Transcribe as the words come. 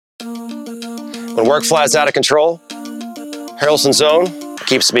When work flies out of control, Harrelson's Own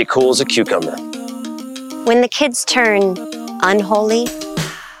keeps me cool as a cucumber. When the kids turn unholy,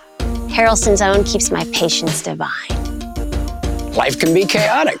 Harrelson's Own keeps my patience divine. Life can be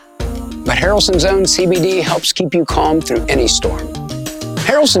chaotic, but Harrelson's Own CBD helps keep you calm through any storm.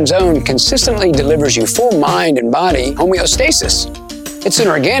 Harrelson's Own consistently delivers you full mind and body homeostasis. It's an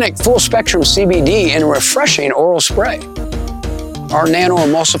organic, full-spectrum CBD in a refreshing oral spray. Our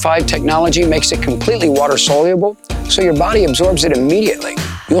nano-emulsified technology makes it completely water-soluble, so your body absorbs it immediately.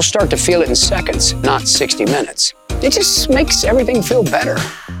 You'll start to feel it in seconds, not 60 minutes. It just makes everything feel better.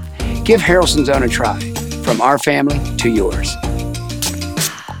 Give Harrelson's Own a try, from our family to yours.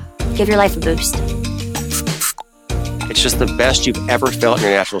 Give your life a boost. It's just the best you've ever felt in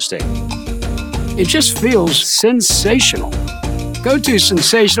your natural state. It just feels sensational. Go to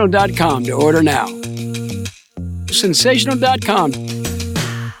sensational.com to order now. Sensational.com.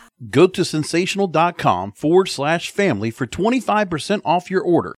 Go to sensational.com/family for 25% off your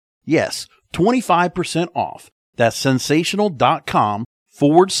order. Yes, 25% off. That's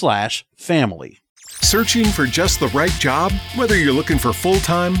sensational.com/family. Searching for just the right job? Whether you're looking for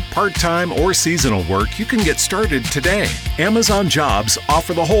full-time, part-time, or seasonal work, you can get started today. Amazon Jobs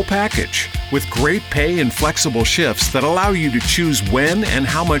offer the whole package with great pay and flexible shifts that allow you to choose when and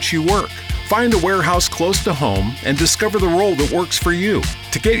how much you work. Find a warehouse close to home and discover the role that works for you.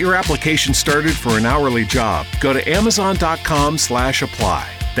 To get your application started for an hourly job, go to amazon.com/apply.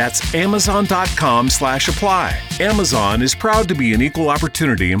 That's amazon.com/apply. Amazon is proud to be an equal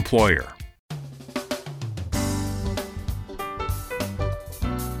opportunity employer.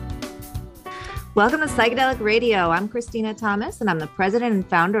 Welcome to Psychedelic Radio. I'm Christina Thomas, and I'm the president and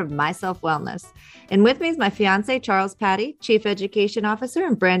founder of Myself Wellness. And with me is my fiance, Charles Patti, Chief Education Officer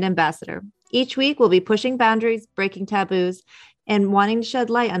and Brand Ambassador. Each week, we'll be pushing boundaries, breaking taboos, and wanting to shed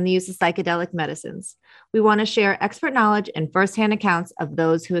light on the use of psychedelic medicines. We want to share expert knowledge and firsthand accounts of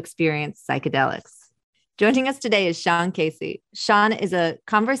those who experience psychedelics. Joining us today is Sean Casey. Sean is a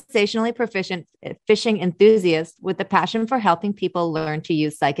conversationally proficient fishing enthusiast with a passion for helping people learn to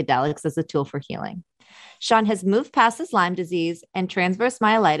use psychedelics as a tool for healing. Sean has moved past his Lyme disease and transverse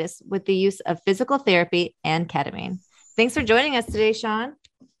myelitis with the use of physical therapy and ketamine. Thanks for joining us today, Sean.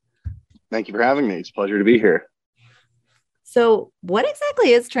 Thank you for having me. It's a pleasure to be here. So what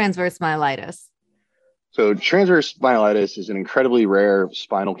exactly is transverse myelitis? So transverse myelitis is an incredibly rare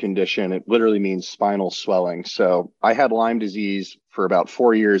spinal condition. It literally means spinal swelling. So I had Lyme disease for about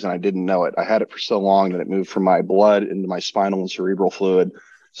 4 years and I didn't know it. I had it for so long that it moved from my blood into my spinal and cerebral fluid.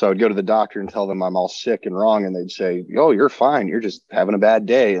 So I would go to the doctor and tell them I'm all sick and wrong. And they'd say, oh, you're fine. You're just having a bad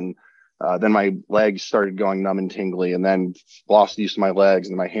day. And then my legs started going numb and tingly, and then lost the use of my legs,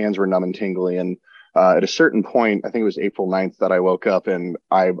 and my hands were numb and tingly. And at a certain point, I think it was April 9th that I woke up and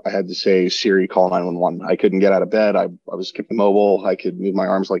I had to say, Siri, call 911. I couldn't get out of bed. I was immobile. I could move my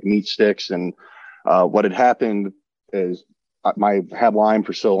arms like meat sticks. And what had happened is I had Lyme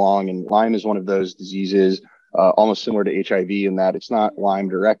for so long, and Lyme is one of those diseases almost similar to HIV in that it's not Lyme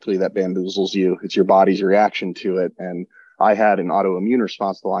directly that bamboozles you. It's your body's reaction to it. And I had an autoimmune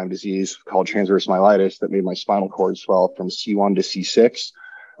response to Lyme disease called transverse myelitis that made my spinal cord swell from C1 to C6.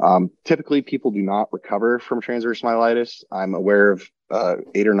 Typically, people do not recover from transverse myelitis. I'm aware of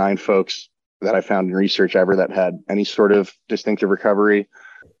 8 or 9 folks that I found in research ever that had any sort of distinctive recovery.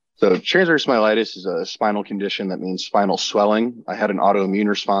 So transverse myelitis is a spinal condition that means spinal swelling. I had an autoimmune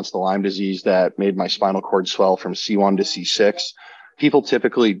response to Lyme disease that made my spinal cord swell from C1 to C6. People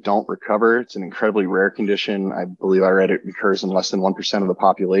typically don't recover. It's an incredibly rare condition. I believe I read it occurs in less than 1% of the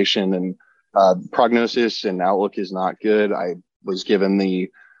population, and prognosis and outlook is not good. I was given the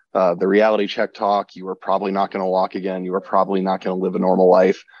reality check talk. You are probably not going to walk again. You are probably not going to live a normal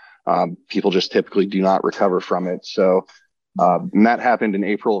life. People just typically do not recover from it. So and that happened in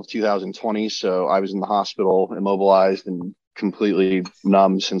April of 2020. So I was in the hospital, immobilized and completely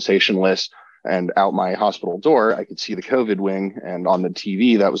numb, sensationless. And out my hospital door, I could see the COVID wing, and on the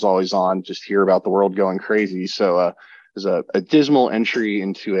TV that was always on, just hear about the world going crazy. So it was a dismal entry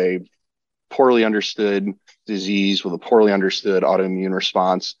into a poorly understood disease with a poorly understood autoimmune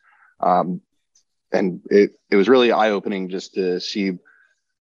response. And it was really eye-opening just to see.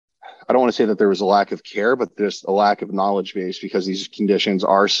 I don't want to say that there was a lack of care, but there's a lack of knowledge base because these conditions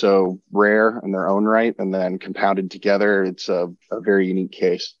are so rare in their own right, and then compounded together, it's a very unique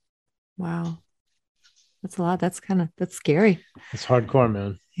case. Wow. That's a lot. That's scary. It's hardcore,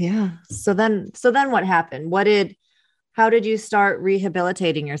 man. Yeah. So then what happened? How did you start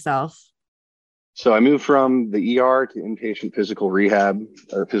rehabilitating yourself? So I moved from the ER to inpatient physical rehab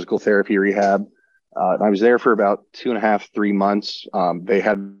or physical therapy rehab. And I was there for about 2.5, 3 months. They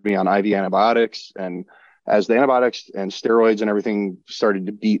had me on IV antibiotics, and as the antibiotics and steroids and everything started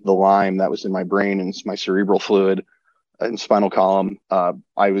to beat the Lyme that was in my brain and my cerebral fluid and spinal column,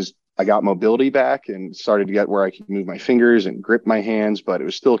 I got mobility back and started to get where I could move my fingers and grip my hands, but it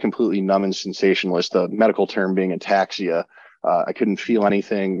was still completely numb and sensationless, the medical term being ataxia. I couldn't feel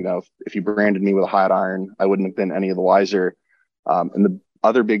anything. You know, if you branded me with a hot iron, I wouldn't have been any of the wiser. And the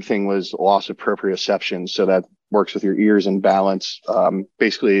other big thing was loss of proprioception. So that works with your ears and balance.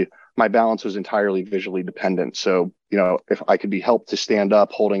 Basically, my balance was entirely visually dependent. So, you know, if I could be helped to stand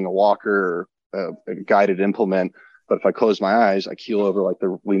up holding a walker or a guided implement, but if I close my eyes, I keel over like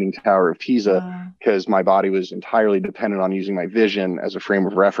the Leaning Tower of Pisa, because my body was entirely dependent on using my vision as a frame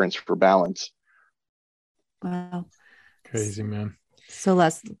of reference for balance. Wow. Crazy, man. So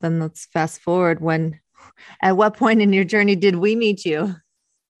let's fast forward. At what point in your journey did we meet you?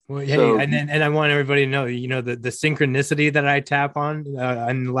 Well, yeah, and I want everybody to know, you know, the synchronicity that I tap on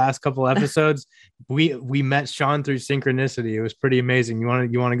in the last couple episodes, we met Sean through synchronicity. It was pretty amazing. You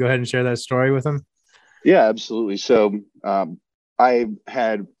want to go ahead and share that story with him? Yeah, absolutely. So I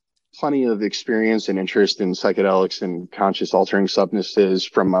had plenty of experience and interest in psychedelics and conscious altering substances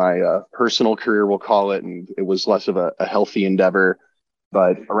from my personal career, we'll call it. And it was less of a healthy endeavor.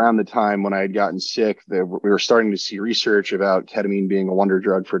 But around the time when I had gotten sick, we were starting to see research about ketamine being a wonder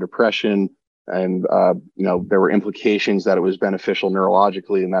drug for depression. And, you know, there were implications that it was beneficial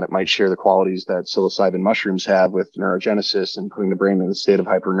neurologically and that it might share the qualities that psilocybin mushrooms have with neurogenesis and putting the brain in a state of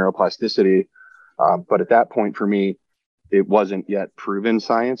hyperneuroplasticity. But at that point, for me, it wasn't yet proven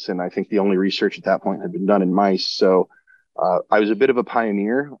science. And I think the only research at that point had been done in mice. So I was a bit of a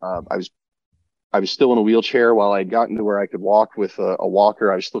pioneer. I was still in a wheelchair while I'd gotten to where I could walk with a walker.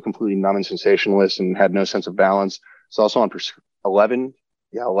 I was still completely numb and sensationless and had no sense of balance. So also on 11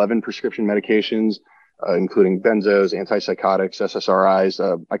 prescription medications, including benzos, antipsychotics,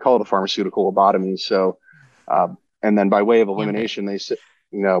 SSRIs. I call it a pharmaceutical lobotomy. So, and then by way of elimination, they said,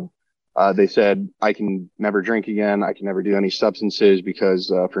 you know, they said I can never drink again. I can never do any substances because,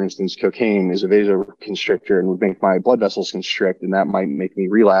 for instance, cocaine is a vasoconstrictor and would make my blood vessels constrict, and that might make me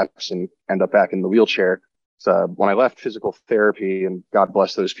relapse and end up back in the wheelchair. So when I left physical therapy, and God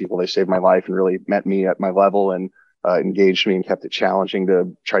bless those people, they saved my life and really met me at my level and engaged me and kept it challenging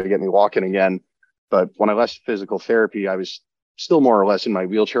to try to get me walking again. But when I left physical therapy, I was still more or less in my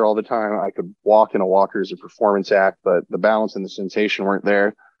wheelchair all the time. I could walk in a walker as a performance act, but the balance and the sensation weren't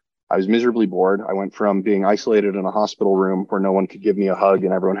there. I was miserably bored. I went from being isolated in a hospital room where no one could give me a hug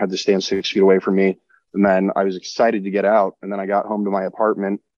and everyone had to stand 6 feet away from me. And then I was excited to get out. And then I got home to my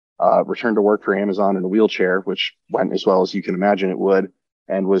apartment, returned to work for Amazon in a wheelchair, which went as well as you can imagine it would,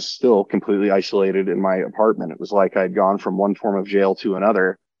 and was still completely isolated in my apartment. It was like I'd gone from one form of jail to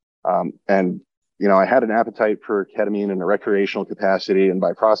another. And, you know, I had an appetite for ketamine in a recreational capacity. And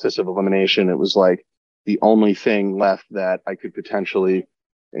by process of elimination, it was like the only thing left that I could potentially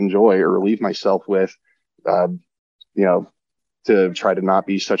enjoy or relieve myself with, you know, to try to not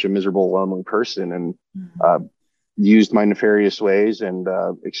be such a miserable, lonely person, and used my nefarious ways and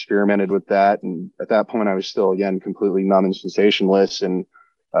experimented with that. And at that point, I was still, again, completely numb and sensationless. And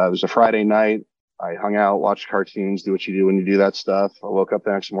it was a Friday night. I hung out, watched cartoons, do what you do when you do that stuff. I woke up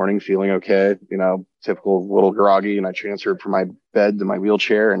the next morning feeling okay, you know, typical little groggy, and I transferred from my bed to my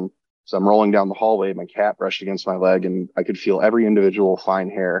wheelchair. And so I'm rolling down the hallway, my cat brushed against my leg, and I could feel every individual fine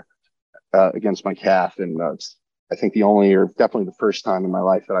hair against my calf. And it's, I think, the only, or definitely the first time in my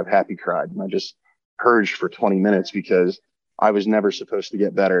life that I've happy cried. And I just purged for 20 minutes because I was never supposed to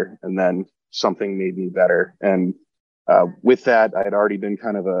get better. And then something made me better. And with that, I had already been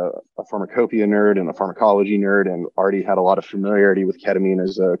kind of a pharmacopoeia nerd and a pharmacology nerd, and already had a lot of familiarity with ketamine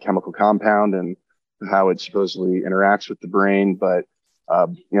as a chemical compound and how it supposedly interacts with the brain. But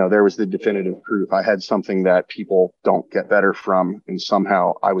you know, there was the definitive proof. I had something that people don't get better from, and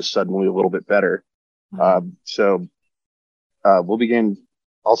somehow I was suddenly a little bit better. So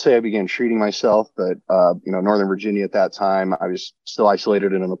I'll say I began treating myself, but, you know, Northern Virginia at that time, I was still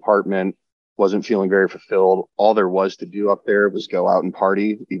isolated in an apartment, wasn't feeling very fulfilled. All there was to do up there was go out and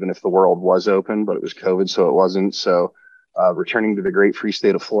party, even if the world was open, but it was COVID, so it wasn't. So returning to the great free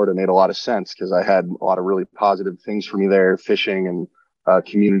state of Florida made a lot of sense because I had a lot of really positive things for me there, fishing and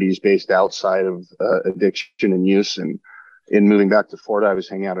communities based outside of addiction and use. And in moving back to Florida, I was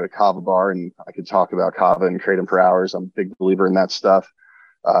hanging out at a kava bar, and I could talk about kava and kratom for hours. I'm a big believer in that stuff.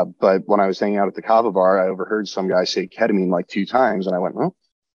 But when I was hanging out at the kava bar, I overheard some guy say ketamine like 2 times, and I went, well,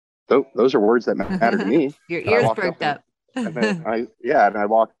 those are words that matter to me. Your ears perked up. And then I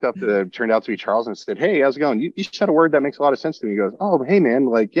walked up to, turned out to be Charles, and said, "Hey, how's it going? You said a word that makes a lot of sense to me." He goes, "Oh, hey man,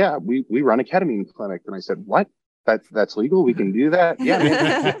 like, yeah, we run a ketamine clinic." And I said, "What? That's legal? We can do that?" "Yeah,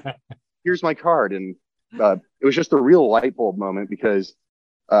 man. Here's my card." And it was just a real light bulb moment because,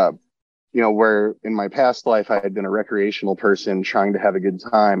 where in my past life I had been a recreational person trying to have a good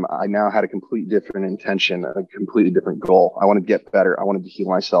time, I now had a complete different intention, a completely different goal. I wanted to get better. I wanted to heal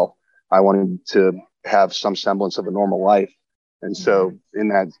myself. I wanted to have some semblance of a normal life. And so in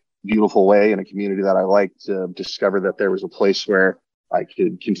that beautiful way, in a community that I liked, to discover that there was a place where I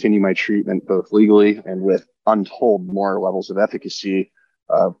could continue my treatment both legally and with untold more levels of efficacy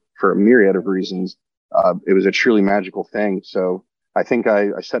for a myriad of reasons. It was a truly magical thing. So I think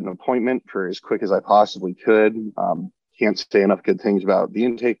I set an appointment for as quick as I possibly could. Can't say enough good things about the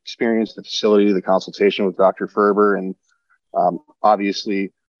intake experience, the facility, the consultation with Dr. Ferber, and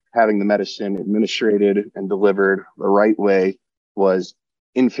obviously having the medicine administered and delivered the right way was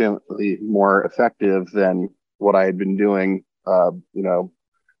infinitely more effective than what I had been doing,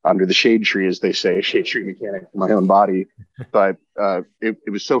 under the shade tree, as they say, shade tree mechanic in my own body. But it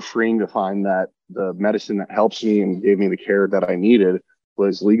was so freeing to find that the medicine that helps me and gave me the care that I needed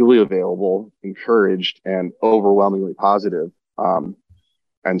was legally available, encouraged, and overwhelmingly positive.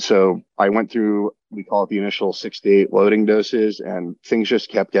 And so I went through, we call it the initial 6 to 8 loading doses, and things just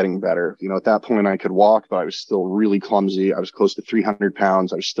kept getting better. At that point I could walk, but I was still really clumsy. I was close to 300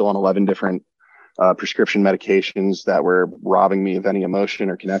 pounds. I was still on 11 different prescription medications that were robbing me of any emotion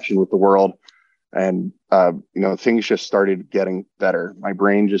or connection with the world. And, things just started getting better. My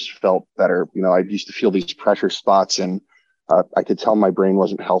brain just felt better. I used to feel these pressure spots, and I could tell my brain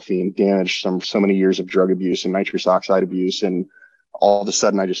wasn't healthy and damaged from so many years of drug abuse and nitrous oxide abuse. And all of a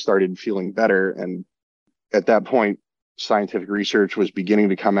sudden I just started feeling better. And at that point, scientific research was beginning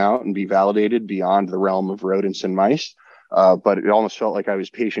to come out and be validated beyond the realm of rodents and mice. But it almost felt like I was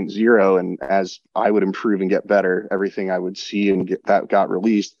patient zero. And as I would improve and get better, everything I would see and get that got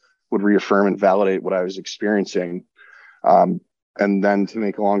released would reaffirm and validate what I was experiencing. And then, to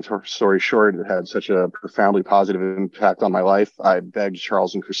make a long story short, it had such a profoundly positive impact on my life. I begged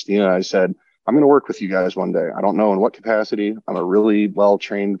Charles and Christina. I said, "I'm going to work with you guys one day. I don't know in what capacity. I'm a really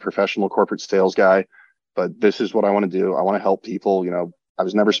well-trained professional corporate sales guy, but this is what I want to do. I want to help people. I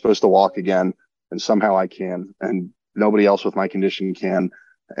was never supposed to walk again, and somehow I can. And nobody else with my condition can.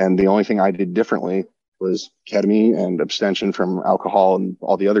 And the only thing I did differently was ketamine and abstention from alcohol and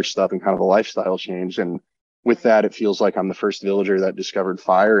all the other stuff, and kind of a lifestyle change. And with that, it feels like I'm the first villager that discovered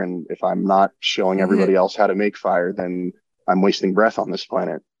fire. And if I'm not showing everybody else how to make fire, then I'm wasting breath on this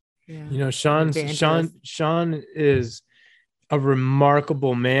planet." Yeah. Sean is a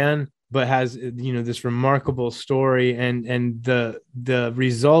remarkable man, but has, this remarkable story, and the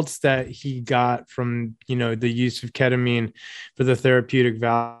results that he got from, the use of ketamine for the therapeutic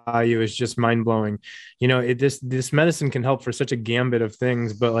value is just mind blowing. This medicine can help for such a gambit of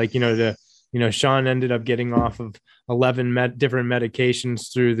things, but Sean ended up getting off of 11 different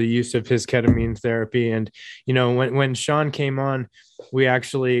medications through the use of his ketamine therapy. And, when Sean came on, we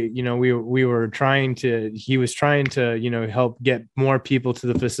actually, he was trying to, help get more people to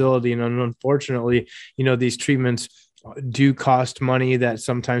the facility. And unfortunately, these treatments do cost money that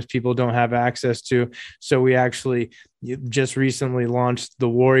sometimes people don't have access to. So we actually just recently launched the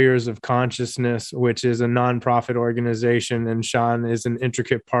Warriors of Consciousness, which is a nonprofit organization. And Sean is an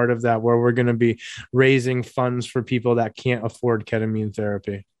intricate part of that, where we're going to be raising funds for people that can't afford ketamine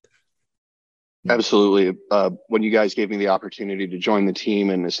therapy. Absolutely. When you guys gave me the opportunity to join the team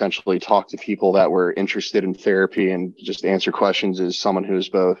and essentially talk to people that were interested in therapy and just answer questions, as someone who is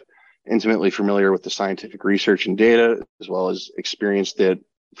both intimately familiar with the scientific research and data, as well as experienced it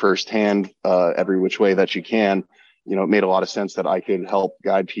firsthand, every which way that you can, it made a lot of sense that I could help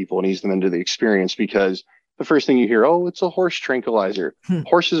guide people and ease them into the experience. Because the first thing you hear, "Oh, it's a horse tranquilizer."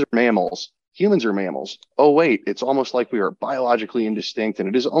 Horses are mammals. Humans are mammals. Oh, wait, it's almost like we are biologically indistinct, and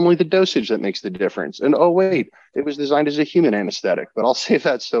it is only the dosage that makes the difference. And oh, wait, it was designed as a human anesthetic. But I'll save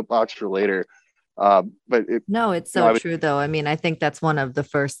that soapbox for later. It's so true, though. I mean, I think that's one of the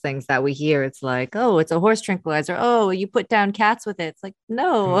first things that we hear. It's like, "Oh, it's a horse tranquilizer. Oh, you put down cats with it." It's like,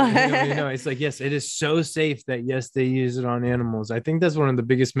 no. It's like, yes, it is so safe that, yes, they use it on animals. I think that's one of the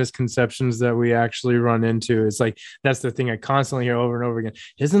biggest misconceptions that we actually run into. It's like, that's the thing I constantly hear over and over again.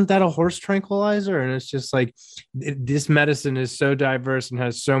 "Isn't that a horse tranquilizer?" And it's just like, this medicine is so diverse and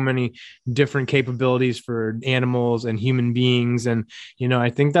has so many different capabilities for animals and human beings. And, I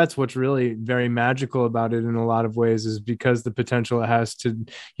think that's what's really very magical about it in a lot of ways, is because the potential it has to,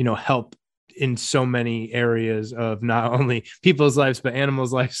 help in so many areas of not only people's lives, but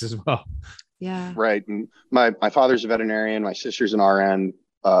animals' lives as well. Yeah. Right. And my father's a veterinarian. My sister's an RN.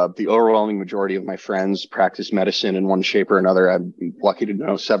 The overwhelming majority of my friends practice medicine in one shape or another. I'm lucky to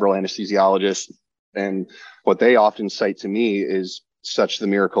know several anesthesiologists. And what they often cite to me is such the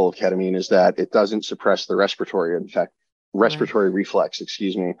miracle of ketamine is that it doesn't suppress the respiratory reflex,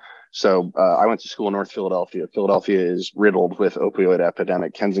 excuse me. So I went to school in North Philadelphia. Philadelphia is riddled with opioid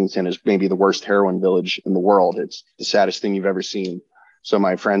epidemic. Kensington is maybe the worst heroin village in the world. It's the saddest thing you've ever seen. So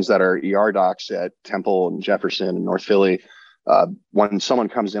my friends that are ER docs at Temple and Jefferson and North Philly, when someone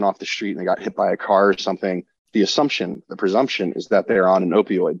comes in off the street and they got hit by a car or something, the presumption is that they're on an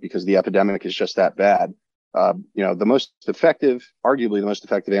opioid because the epidemic is just that bad. Arguably the most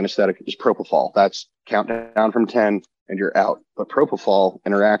effective anesthetic is propofol. That's count down from 10 and you're out. But propofol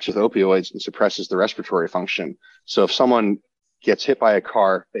interacts with opioids and suppresses the respiratory function. So if someone gets hit by a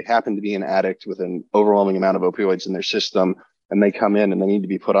car, they happen to be an addict with an overwhelming amount of opioids in their system, and they come in and they need to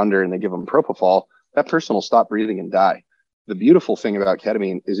be put under and they give them propofol, that person will stop breathing and die. The beautiful thing about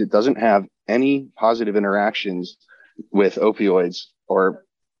ketamine is it doesn't have any positive interactions with opioids or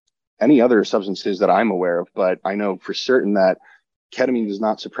any other substances that I'm aware of, but I know for certain that ketamine does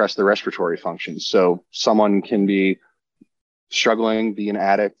not suppress the respiratory functions. So someone can be struggling, be an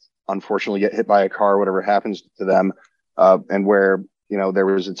addict, unfortunately get hit by a car, whatever happens to them, and where there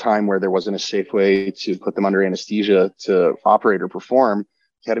was a time where there wasn't a safe way to put them under anesthesia to operate or perform.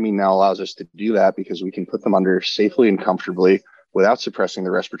 Ketamine now allows us to do that because we can put them under safely and comfortably without suppressing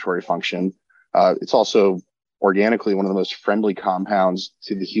the respiratory function. It's also organically one of the most friendly compounds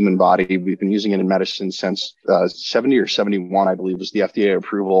to the human body. We've been using it in medicine since 70 or 71, I believe, was the FDA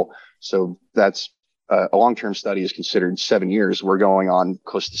approval. So that's a long-term study is considered 7 years. We're going on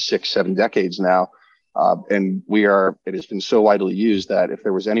close to 6-7 decades now. And it has been so widely used that if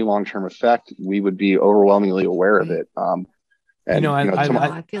there was any long-term effect, we would be overwhelmingly aware of it. I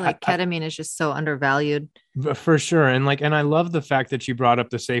feel like ketamine is just so undervalued. For sure. And I love the fact that you brought up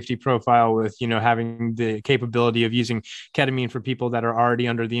the safety profile with, having the capability of using ketamine for people that are already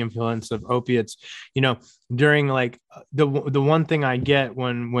under the influence of opiates. During the one thing I get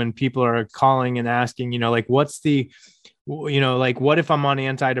when people are calling and asking, what's the, what if I'm on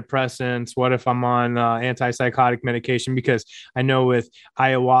antidepressants? What if I'm on antipsychotic medication? Because I know with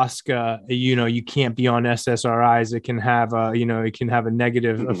ayahuasca, you can't be on SSRIs. It can have a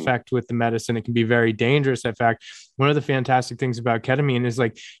negative effect with the medicine. It can be very dangerous. In fact, one of the fantastic things about ketamine is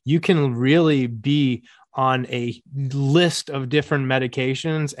you can really be on a list of different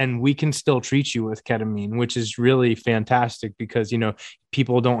medications and we can still treat you with ketamine, which is really fantastic because,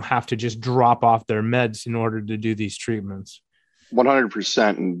 people don't have to just drop off their meds in order to do these treatments.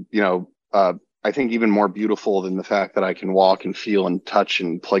 100%. And, I think even more beautiful than the fact that I can walk and feel and touch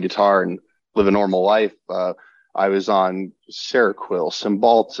and play guitar and live a normal life. I was on Seroquel,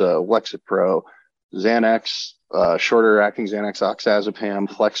 Cymbalta, Lexapro, Xanax, shorter acting Xanax, oxazepam,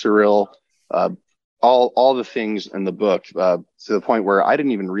 Flexeril, all the things in the book, to the point where I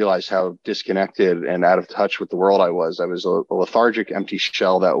didn't even realize how disconnected and out of touch with the world I was. I was a lethargic, empty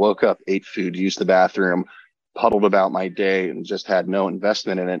shell that woke up, ate food, used the bathroom, puddled about my day, and just had no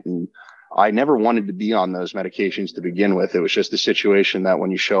investment in it. And I never wanted to be on those medications to begin with. It was just a situation that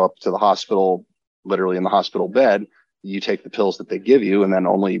when you show up to the hospital, literally in the hospital bed, you take the pills that they give you. And then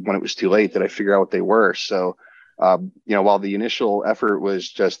only when it was too late did I figure out what they were. So while the initial effort was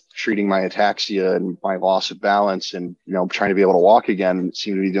just treating my ataxia and my loss of balance and, trying to be able to walk again, it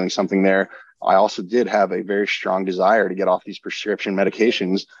seemed to be doing something there. I also did have a very strong desire to get off these prescription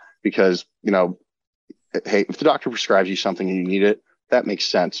medications because, hey, if the doctor prescribes you something and you need it, that makes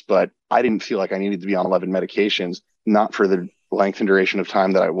sense. But I didn't feel like I needed to be on 11 medications, not for the length and duration of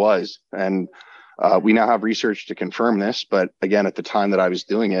time that I was. And we now have research to confirm this. But again, at the time that I was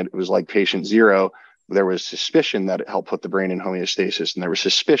doing it, it was like patient zero. There was suspicion that it helped put the brain in homeostasis, and there was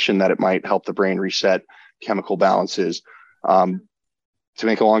suspicion that it might help the brain reset chemical balances. To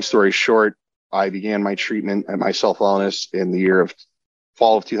make a long story short, I began my treatment and my self-wellness in the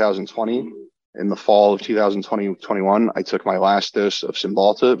fall of 2020. In the fall of 2021, I took my last dose of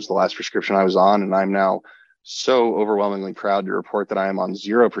Cymbalta. It was the last prescription I was on, and I'm now so overwhelmingly proud to report that I am on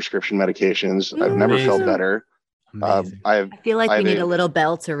 0 prescription medications. I've never felt better. I feel like we need a little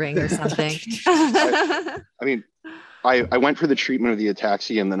bell to ring or something. I went for the treatment of the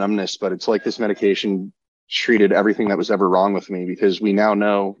ataxia and the numbness, but it's like this medication treated everything that was ever wrong with me, because we now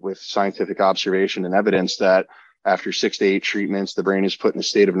know with scientific observation and evidence that after 6 to 8 treatments, the brain is put in a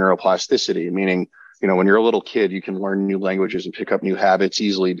state of neuroplasticity, meaning, when you're a little kid, you can learn new languages and pick up new habits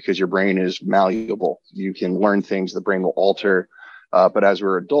easily because your brain is malleable. You can learn things, the brain will alter. But as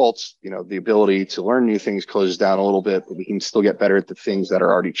we're adults, the ability to learn new things closes down a little bit, but we can still get better at the things that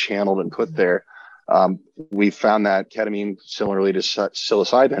are already channeled and put there. We found that ketamine, similarly to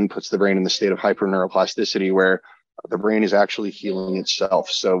psilocybin, puts the brain in the state of hyperneuroplasticity, where the brain is actually healing itself.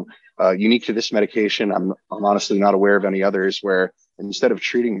 So unique to this medication, I'm honestly not aware of any others where instead of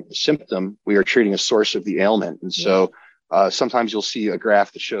treating the symptom, we are treating a source of the ailment. And so sometimes you'll see a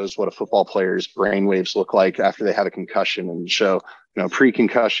graph that shows what a football player's brain waves look like after they have a concussion, and show,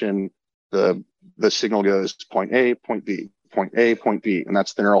 pre-concussion, the signal goes point A, point B, point A, point B, and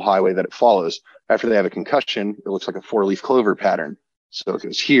that's the neural highway that it follows. After they have a concussion, it looks like a 4-leaf clover pattern. So it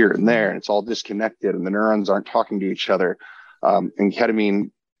goes here and there, and it's all disconnected, and the neurons aren't talking to each other. And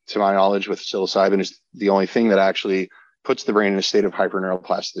ketamine, to my knowledge, with psilocybin, is the only thing that actually puts the brain in a state of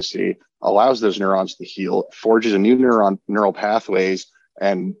hyperneuroplasticity, allows those neurons to heal, forges a new neural pathways,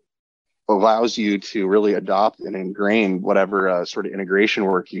 and allows you to really adopt and ingrain whatever sort of integration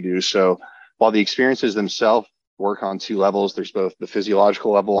work you do. So while the experiences themselves work on 2 levels, there's both the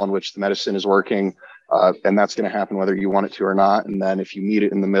physiological level on which the medicine is working, and that's going to happen whether you want it to or not. And then if you meet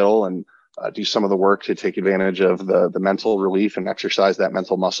it in the middle and do some of the work to take advantage of the mental relief and exercise that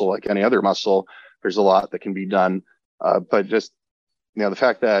mental muscle like any other muscle, there's a lot that can be done. But just, the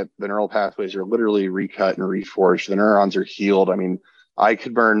fact that the neural pathways are literally recut and reforged, the neurons are healed. I mean, I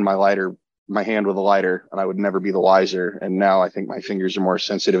could burn my hand with a lighter and I would never be the wiser. And now I think my fingers are more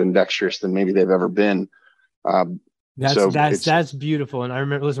sensitive and dexterous than maybe they've ever been. That's beautiful. And I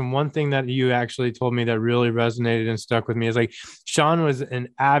remember, listen, one thing that you actually told me that really resonated and stuck with me is like, Sean was an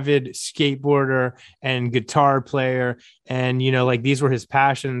avid skateboarder and guitar player. And, these were his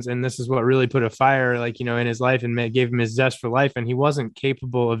passions. And this is what really put a fire, in his life and gave him his zest for life. And he wasn't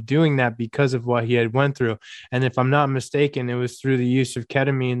capable of doing that because of what he had went through. And if I'm not mistaken, it was through the use of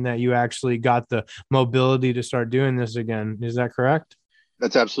ketamine that you actually got the mobility to start doing this again. Is that correct?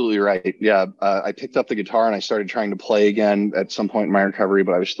 That's absolutely right. Yeah. I picked up the guitar and I started trying to play again at some point in my recovery,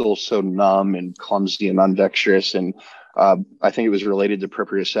 but I was still so numb and clumsy and undexterous. And I think it was related to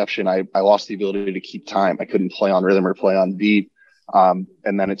proprioception. I lost the ability to keep time. I couldn't play on rhythm or play on beat. And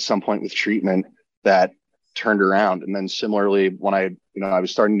then at some point with treatment that turned around. And then similarly, when I was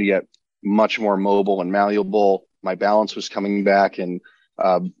starting to get much more mobile and malleable, my balance was coming back, and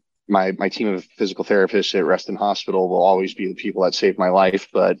my team of physical therapists at Reston Hospital will always be the people that saved my life.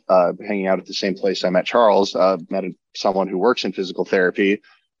 But hanging out at the same place I met Charles, met someone who works in physical therapy,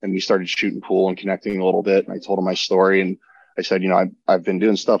 and we started shooting pool and connecting a little bit. And I told him my story, and I said, I've been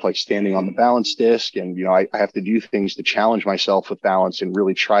doing stuff like standing on the balance disc, and I have to do things to challenge myself with balance and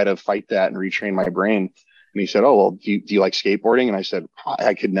really try to fight that and retrain my brain. And he said, "Oh, well, do you like skateboarding?" And I said,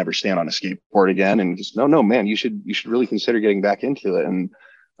 "I could never stand on a skateboard again." And he said, No, man, you should really consider getting back into it. And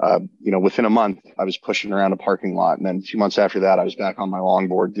within a month, I was pushing around a parking lot. And then 2 months after that, I was back on my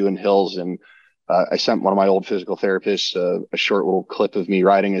longboard doing hills. And I sent one of my old physical therapists a short little clip of me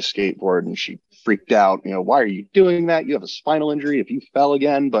riding a skateboard, and she freaked out. Why are you doing that? You have a spinal injury if you fell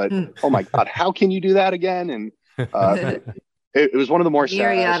again. But, oh, my God, how can you do that again? And it was one of the more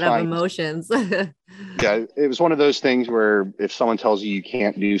myriad of emotions. Yeah, it was one of those things where if someone tells you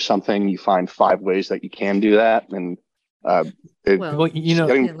can't do something, you find 5 ways that you can do that. And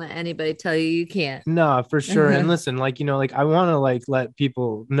can't let anybody tell you can't. No, for sure. And listen, I want to let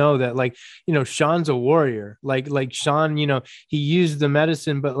people know that Sean's a warrior. Like Sean, he used the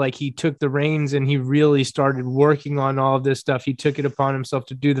medicine, but he took the reins and he really started working on all of this stuff. He took it upon himself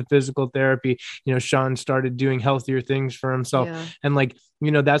to do the physical therapy. Sean started doing healthier things for himself. Yeah.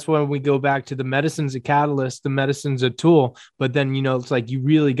 And that's when we go back to the medicine's a catalyst, the medicine's a tool, but then, it's you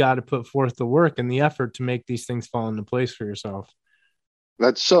really got to put forth the work and the effort to make these things fall into place for yourself.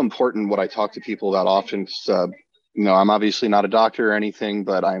 That's so important. What I talk to people about often, I'm obviously not a doctor or anything,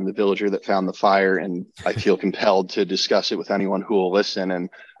 but I'm the villager that found the fire, and I feel compelled to discuss it with anyone who will listen. And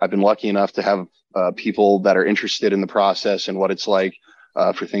I've been lucky enough to have people that are interested in the process and what it's like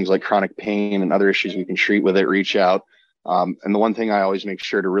for things like chronic pain and other issues we can treat with it, reach out. And the one thing I always make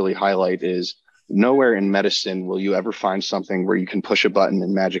sure to really highlight is nowhere in medicine will you ever find something where you can push a button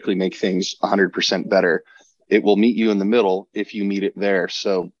and magically make things 100% better. It will meet you in the middle if you meet it there.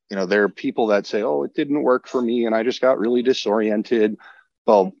 So, there are people that say, "Oh, it didn't work for me and I just got really disoriented."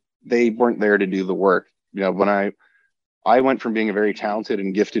 Well, they weren't there to do the work. When I went from being a very talented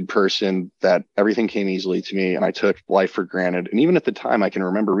and gifted person that everything came easily to me and I took life for granted. And even at the time, I can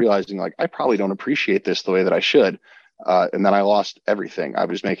remember realizing I probably don't appreciate this the way that I should. And then I lost everything. I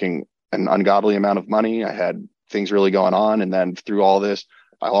was making an ungodly amount of money. I had things really going on. And then through all this,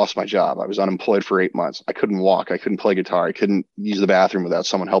 I lost my job. I was unemployed for 8 months. I couldn't walk. I couldn't play guitar. I couldn't use the bathroom without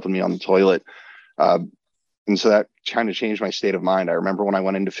someone helping me on the toilet. And so that kind of changed my state of mind. I remember when I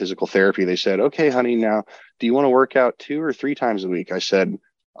went into physical therapy, they said, okay, honey, now, do you want to work out 2 or 3 times a week? I said,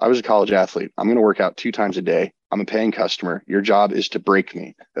 I was a college athlete. I'm going to work out 2 times a day. I'm a paying customer. Your job is to break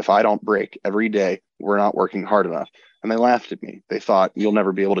me. If I don't break every day, we're not working hard enough. And they laughed at me. They thought, you'll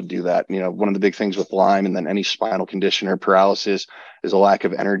never be able to do that. One of the big things with Lyme and then any spinal condition or paralysis is a lack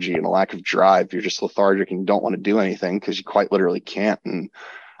of energy and a lack of drive. You're just lethargic and you don't want to do anything because you quite literally can't. And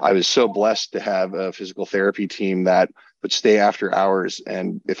I was so blessed to have a physical therapy team that would stay after hours.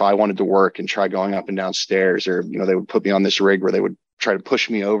 And if I wanted to work and try going up and down stairs, or, they would put me on this rig where they would try to push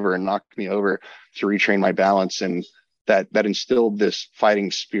me over and knock me over to retrain my balance. And that instilled this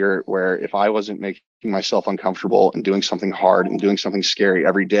fighting spirit where if I wasn't making myself uncomfortable and doing something hard and doing something scary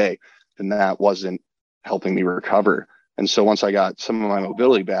every day, then that wasn't helping me recover. And so once I got some of my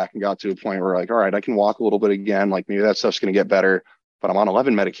mobility back and got to a point where like, all right, I can walk a little bit again, like maybe that stuff's going to get better, but I'm on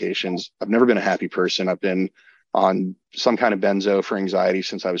 11 medications. I've never been a happy person. I've been on some kind of benzo for anxiety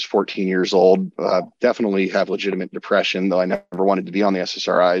since I was 14 years old. Definitely have legitimate depression, though I never wanted to be on the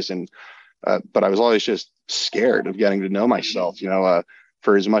SSRIs. And but I was always just scared of getting to know myself.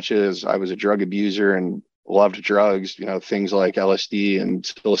 For as much as I was a drug abuser and loved drugs, things like LSD and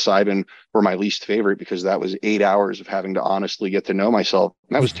psilocybin were my least favorite because that was 8 hours of having to honestly get to know myself.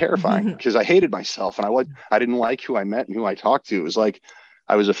 And that was terrifying because I hated myself and I didn't like who I met and who I talked to. It was like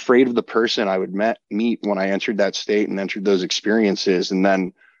I was afraid of the person I would meet when I entered that state and entered those experiences. And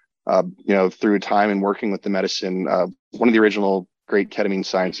then, through time and working with the medicine, one of the original great ketamine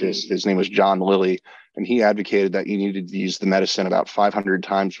scientists, his name was John Lilly, and he advocated that you needed to use the medicine about 500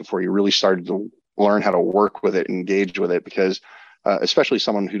 times before you really started to learn how to work with it and engage with it, because especially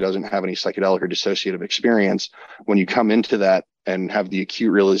someone who doesn't have any psychedelic or dissociative experience, when you come into that and have the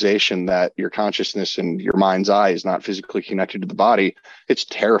acute realization that your consciousness and your mind's eye is not physically connected to the body, it's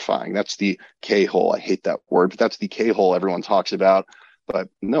terrifying. That's the K-hole. I hate that word, but that's the K-hole everyone talks about. But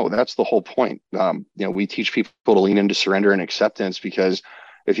no, that's the whole point. We teach people to lean into surrender and acceptance, because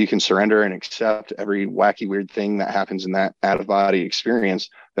if you can surrender and accept every wacky, weird thing that happens in that out-of-body experience,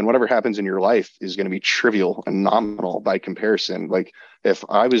 then whatever happens in your life is going to be trivial and nominal by comparison. Like if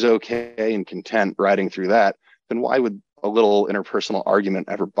I was okay and content riding through that, then why would a little interpersonal argument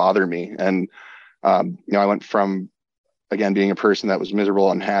ever bother me? And, I went from, again, being a person that was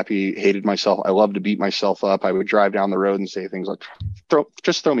miserable, unhappy, hated myself. I loved to beat myself up. I would drive down the road and say things like,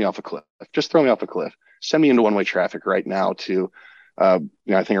 just throw me off a cliff. Just throw me off a cliff. Send me into one-way traffic right now to, I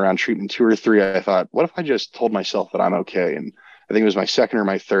think around treatment 2 or 3, I thought, what if I just told myself that I'm okay? And I think it was my 2nd or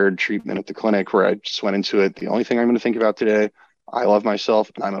my 3rd treatment at the clinic where I just went into it. The only thing I'm going to think about today, I love myself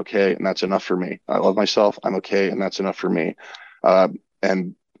and I'm okay. And that's enough for me. I love myself. I'm okay. And that's enough for me.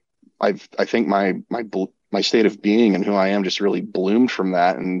 And I think my state of being and who I am just really bloomed from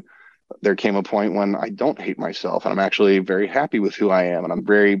that. And there came a point when I don't hate myself and I'm actually very happy with who I am. And I'm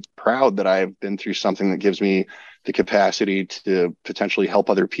very proud that I've been through something that gives me the capacity to potentially help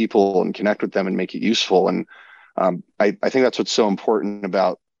other people and connect with them and make it useful. And I think that's what's so important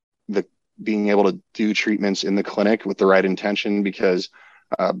about being able to do treatments in the clinic with the right intention, because,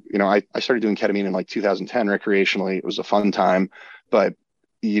 I started doing ketamine in like 2010 recreationally. It was a fun time, but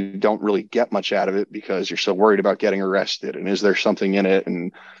you don't really get much out of it because you're so worried about getting arrested. And is there something in it?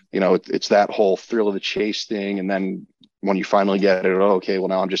 And, it's that whole thrill of the chase thing. And then when you finally get it, okay, well,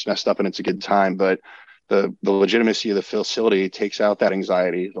 now I'm just messed up and it's a good time. But the legitimacy of the facility takes out that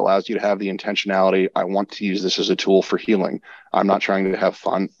anxiety. It allows you to have the intentionality. I want to use this as a tool for healing. I'm not trying to have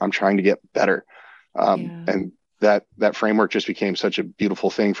fun. I'm trying to get better. And that framework just became such a beautiful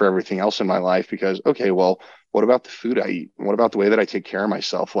thing for everything else in my life, because, okay, well, what about the food I eat? What about the way that I take care of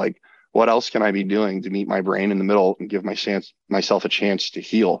myself? Like, what else can I be doing to meet my brain in the middle and give myself a chance to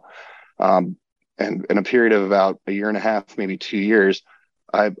heal? And in a period of about 1.5 years, maybe 2 years,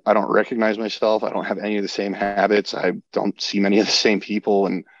 I don't recognize myself. I don't have any of the same habits. I don't see many of the same people,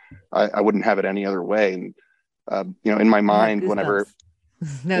 and I wouldn't have it any other way. And, in my mind, whenever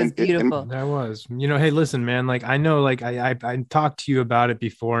that was beautiful. That was, hey, listen, man, like, I know, like I talked to you about it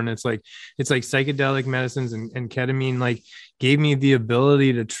before, and it's like psychedelic medicines and ketamine, like, gave me the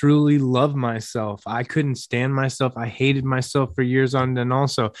ability to truly love myself. I couldn't stand myself. I hated myself for years on end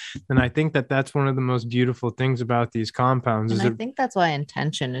also. And I think that that's one of the most beautiful things about these compounds. And I think that's why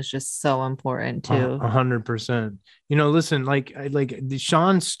intention is just so important too. 100%. Listen, like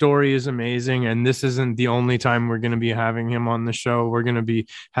Sean's story is amazing, and this isn't the only time we're going to be having him on the show. We're going to be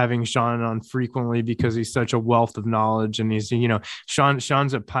having Sean on frequently because he's such a wealth of knowledge, and he's,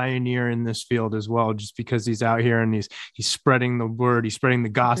 Sean's a pioneer in this field as well, just because he's out here and he's spreading the word, he's spreading the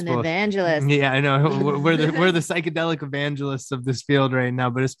gospel. An evangelist. Yeah, I know. We're the psychedelic evangelists of this field right now,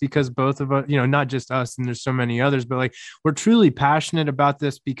 but it's because both of us, not just us, and there's so many others, but like we're truly passionate about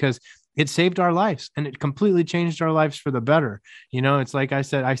this because it saved our lives and it completely changed our lives for the better. It's like I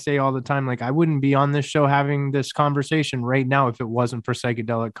say all the time, like I wouldn't be on this show having this conversation right now if it wasn't for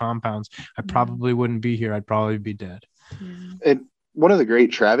psychedelic compounds. I probably wouldn't be here. I'd probably be dead. And one of the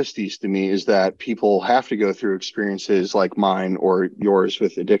great travesties to me is that people have to go through experiences like mine or yours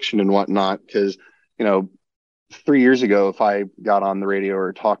with addiction and whatnot. Because, 3 years ago, if I got on the radio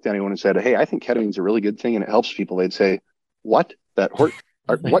or talked to anyone and said, "Hey, I think ketamine's a really good thing and it helps people," they'd say, "What? That hurt?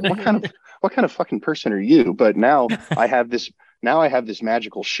 What kind of fucking person are you?" But now I have this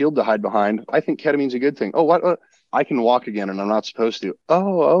magical shield to hide behind. I think ketamine's a good thing. Oh, what? I can walk again and I'm not supposed to.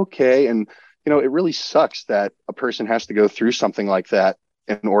 Oh, okay. And it really sucks that a person has to go through something like that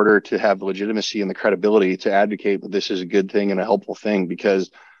in order to have the legitimacy and the credibility to advocate that this is a good thing and a helpful thing.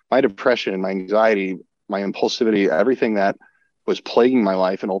 Because my depression, my anxiety, my impulsivity, everything that was plaguing my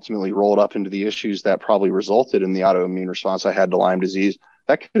life and ultimately rolled up into the issues that probably resulted in the autoimmune response I had to Lyme disease,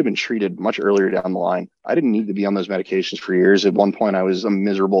 that could have been treated much earlier down the line. I didn't need to be on those medications for years. At one point, I was a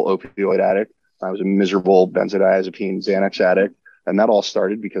miserable opioid addict. I was a miserable benzodiazepine Xanax addict. And that all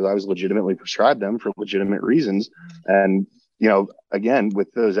started because I was legitimately prescribed them for legitimate reasons. And, again,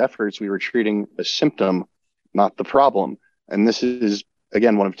 with those efforts, we were treating a symptom, not the problem. And this is,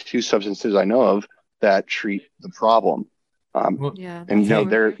 again, one of two substances I know of that treat the problem.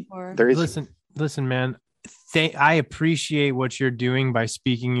 There is. Listen, man. I appreciate what you're doing by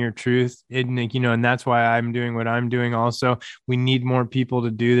speaking your truth, and that's why I'm doing what I'm doing. Also, we need more people to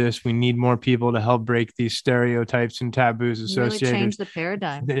do this. We need more people to help break these stereotypes and taboos associated, really change the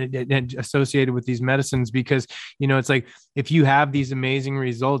paradigm associated with these medicines. Because it's like if you have these amazing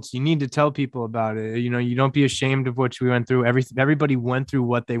results, you need to tell people about it. You don't be ashamed of what we went through. Everybody went through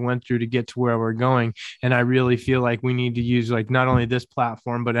what they went through to get to where we're going, and I really feel like we need to use not only this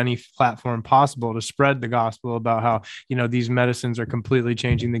platform but any platform possible to spread the gospel about how these medicines are completely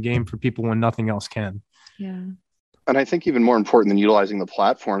changing the game for people when nothing else can. Yeah. And I think even more important than utilizing the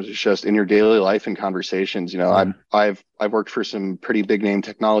platforms is just in your daily life and conversations. I've worked for some pretty big name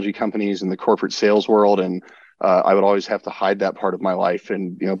technology companies in the corporate sales world, and I would always have to hide that part of my life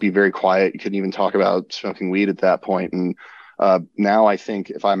and be very quiet. You couldn't even talk about smoking weed at that point. And now I think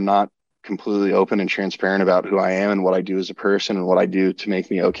if I'm not completely open and transparent about who I am and what I do as a person and what I do to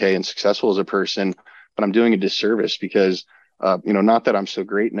make me okay and successful as a person, but I'm doing a disservice because, not that I'm so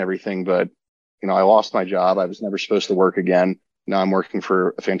great and everything, but, I lost my job. I was never supposed to work again. Now I'm working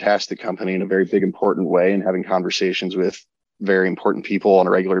for a fantastic company in a very big, important way and having conversations with very important people on a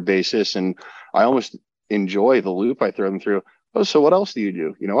regular basis. And I almost enjoy the loop I throw them through. Oh, so what else do you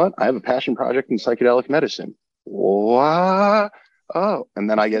do? You know what? I have a passion project in psychedelic medicine. What? Oh, and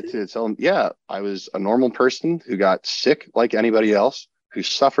then I get to tell them, yeah, I was a normal person who got sick like anybody else, who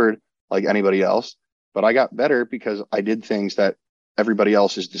suffered like anybody else. But I got better because I did things that everybody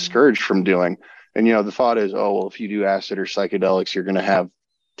else is discouraged from doing. And, the thought is, oh, well, if you do acid or psychedelics, you're going to have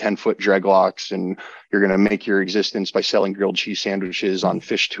 10-foot dreadlocks and you're going to make your existence by selling grilled cheese sandwiches on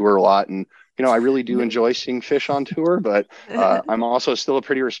fish tour a lot. And, I really do enjoy seeing fish on tour, but I'm also still a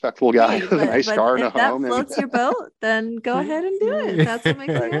pretty respectable guy with a nice car and a home. If that floats your boat, then go ahead and do it. That's what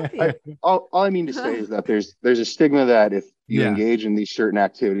makes you happy. All I mean to say is that there's a stigma that if you engage in these certain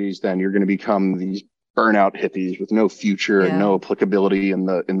activities, then you're going to become these burnout hippies with no future and no applicability in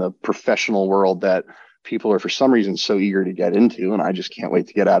the professional world that people are for some reason so eager to get into. And I just can't wait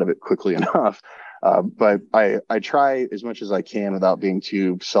to get out of it quickly enough. But I try as much as I can without being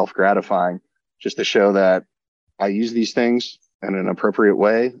too self-gratifying, just to show that I use these things in an appropriate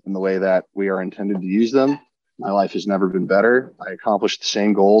way, in the way that we are intended to use them. My life has never been better. I accomplished the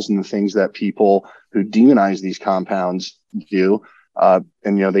same goals and the things that people who demonize these compounds do. And,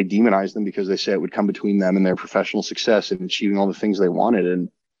 they demonize them because they say it would come between them and their professional success and achieving all the things they wanted. And,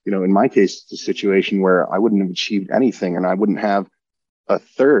 in my case, it's a situation where I wouldn't have achieved anything and I wouldn't have a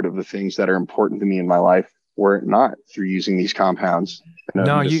third of the things that are important to me in my life were it not through using these compounds.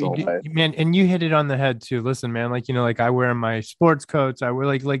 No, man, and you hit it on the head too. Listen, man, I wear my sports coats. I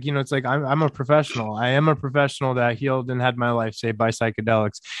wear it's like I'm a professional. I am a professional that healed and had my life saved by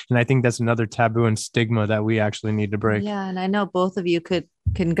psychedelics. And I think that's another taboo and stigma that we actually need to break. Yeah. And I know both of you could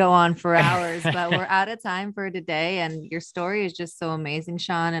can go on for hours, but we're out of time for today. And your story is just so amazing,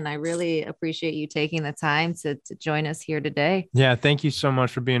 Sean. And I really appreciate you taking the time to join us here today. Yeah. Thank you so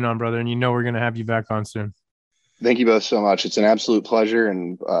much for being on, brother. And we're going to have you back on soon. Thank you both so much. It's an absolute pleasure.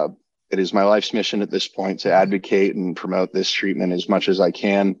 And it is my life's mission at this point to advocate and promote this treatment as much as I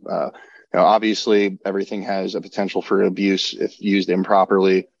can. Obviously, everything has a potential for abuse if used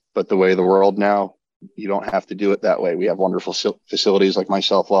improperly, but the way the world now, you don't have to do it that way. We have wonderful facilities like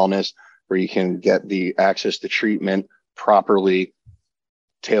Myself Wellness where you can get the access to treatment properly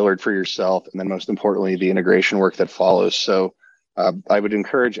tailored for yourself. And then most importantly, the integration work that follows. So I would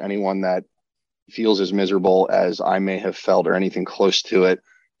encourage anyone that feels as miserable as I may have felt or anything close to it.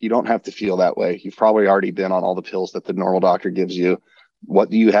 You don't have to feel that way. You've probably already been on all the pills that the normal doctor gives you.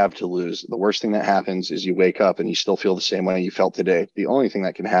 What do you have to lose? The worst thing that happens is you wake up and you still feel the same way you felt today. The only thing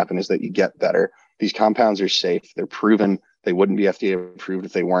that can happen is that you get better. These compounds are safe. They're proven. They wouldn't be FDA approved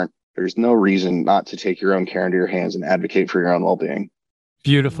if they weren't. There's no reason not to take your own care into your hands and advocate for your own well-being.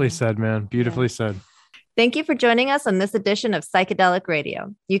 Beautifully said, man. Beautifully said. Thank you for joining us on this edition of Psychedelic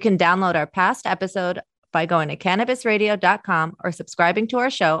Radio. You can download our past episode by going to cannabisradio.com or subscribing to our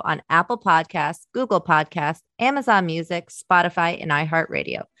show on Apple Podcasts, Google Podcasts, Amazon Music, Spotify, and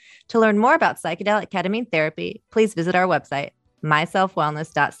iHeartRadio. To learn more about psychedelic ketamine therapy, please visit our website,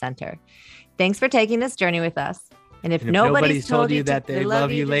 myselfwellness.center. Thanks for taking this journey with us. And if nobody's told you that they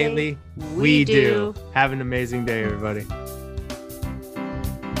love you lately, we do. Have an amazing day, everybody.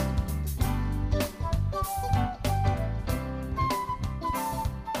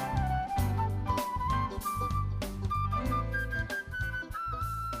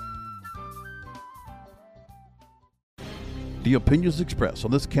 The opinions expressed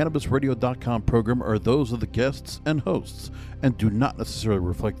on this CannabisRadio.com program are those of the guests and hosts and do not necessarily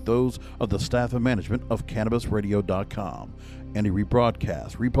reflect those of the staff and management of CannabisRadio.com. Any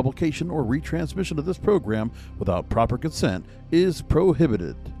rebroadcast, republication, or retransmission of this program without proper consent is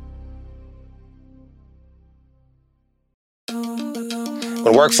prohibited.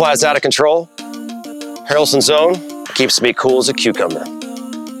 When work flies out of control, Harrelson's Own keeps me cool as a cucumber.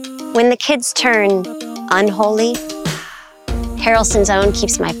 When the kids turn unholy, Harrelson's Own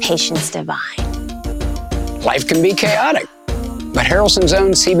keeps my patience divine. Life can be chaotic, but Harrelson's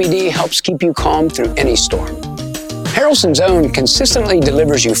Own CBD helps keep you calm through any storm. Harrelson's Own consistently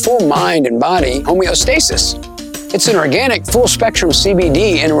delivers you full mind and body homeostasis. It's an organic, full-spectrum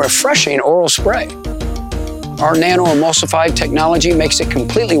CBD in a refreshing oral spray. Our nano-emulsified technology makes it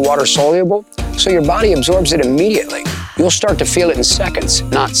completely water-soluble, so your body absorbs it immediately. You'll start to feel it in seconds,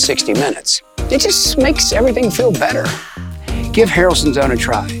 not 60 minutes. It just makes everything feel better. Give Harrelson's Own a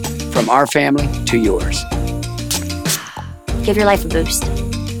try, from our family to yours. Give your life a boost.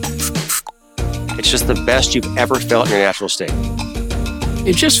 It's just the best you've ever felt in your natural state.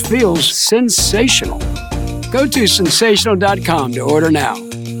 It just feels sensational. Go to sensational.com to order now.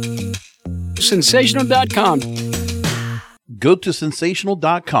 Sensational.com. Go to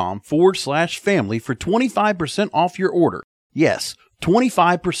sensational.com/family for 25% off your order. Yes,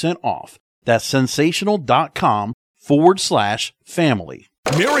 25% off. That's sensational.com/family.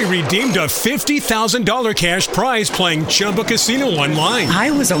 Mary redeemed a $50,000 cash prize playing Chumba Casino online. I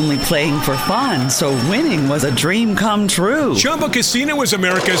was only playing for fun, so winning was a dream come true. Chumba Casino is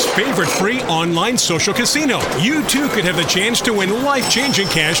America's favorite free online social casino. You too could have the chance to win life-changing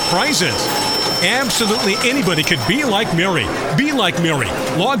cash prizes. Absolutely anybody could be like Mary. Be like Mary.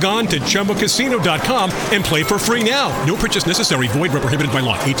 Log on to ChumbaCasino.com and play for free now. No purchase necessary. Void where prohibited by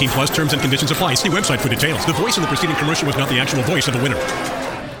law. 18+ terms and conditions apply. See website for details. The voice in the preceding commercial was not the actual voice of the winner.